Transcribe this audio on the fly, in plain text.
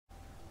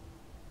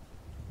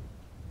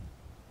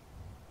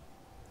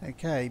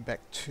Okay,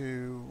 back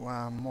to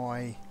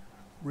my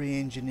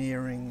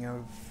re-engineering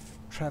of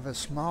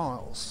Travis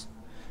Miles.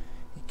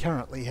 He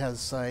currently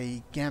has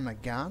a gamma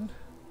gun,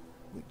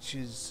 which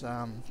is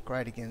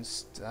great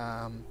against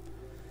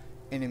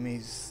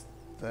enemies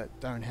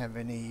that don't have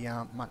any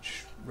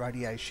much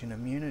radiation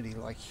immunity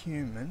like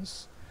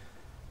humans,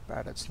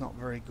 but it's not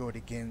very good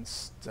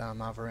against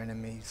other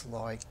enemies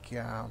like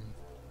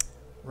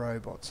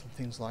robots and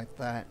things like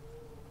that.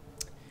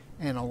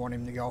 And I want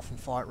him to go off and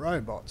fight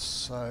robots,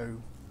 so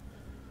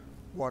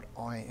what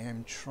I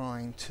am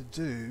trying to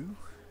do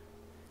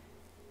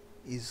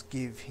is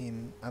give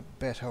him a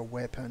better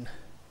weapon.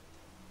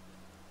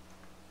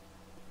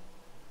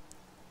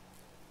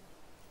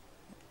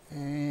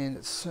 And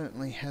it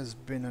certainly has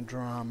been a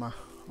drama.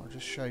 I'll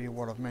just show you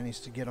what I've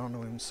managed to get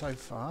onto him so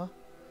far.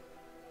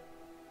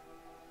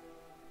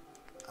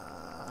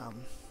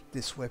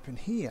 This weapon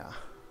here.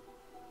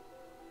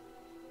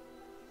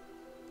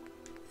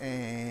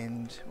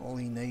 And all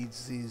he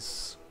needs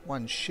is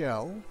one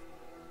shell,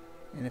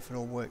 and if it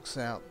all works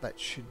out, that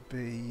should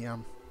be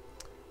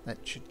that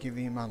should give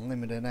him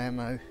unlimited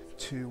ammo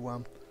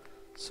to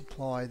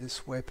supply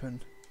this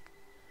weapon.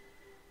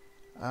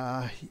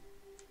 I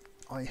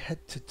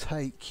had to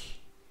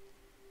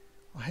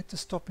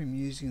stop him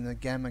using the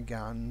gamma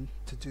gun.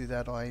 To do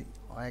that, I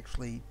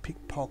actually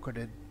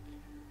pickpocketed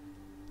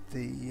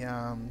the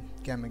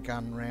gamma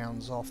gun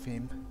rounds off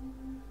him,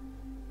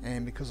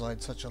 and because I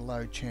had such a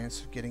low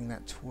chance of getting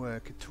that to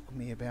work, it took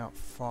me about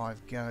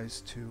 5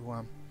 goes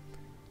to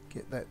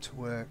get that to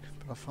work,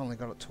 but I finally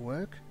got it to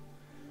work.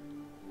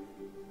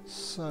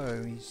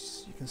 So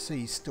you can see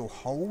he's still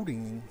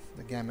holding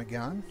the gamma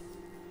gun.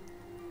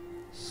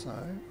 So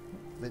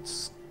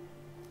let's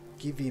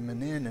give him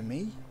an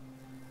enemy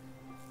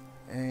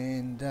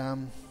and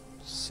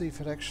see if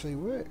it actually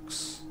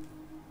works.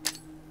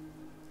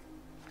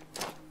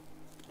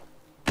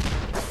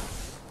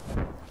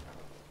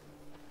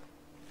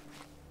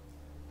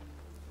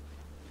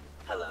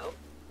 Hello?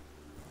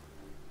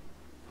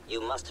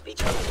 You must be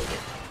targeted.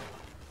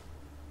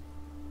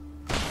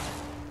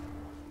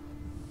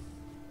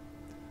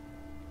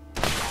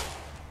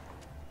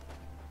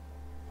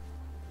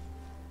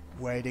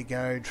 Way to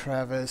go,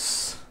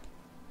 Travis.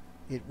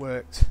 It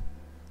worked.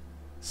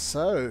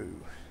 So,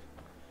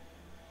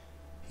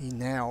 he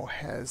now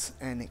has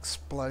an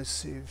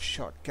explosive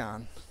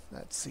shotgun.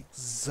 That's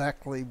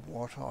exactly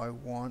what I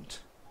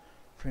want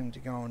for him to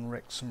go and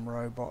wreck some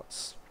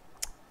robots.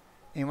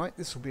 Anyway,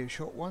 this will be a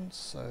short one,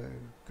 so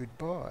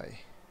goodbye.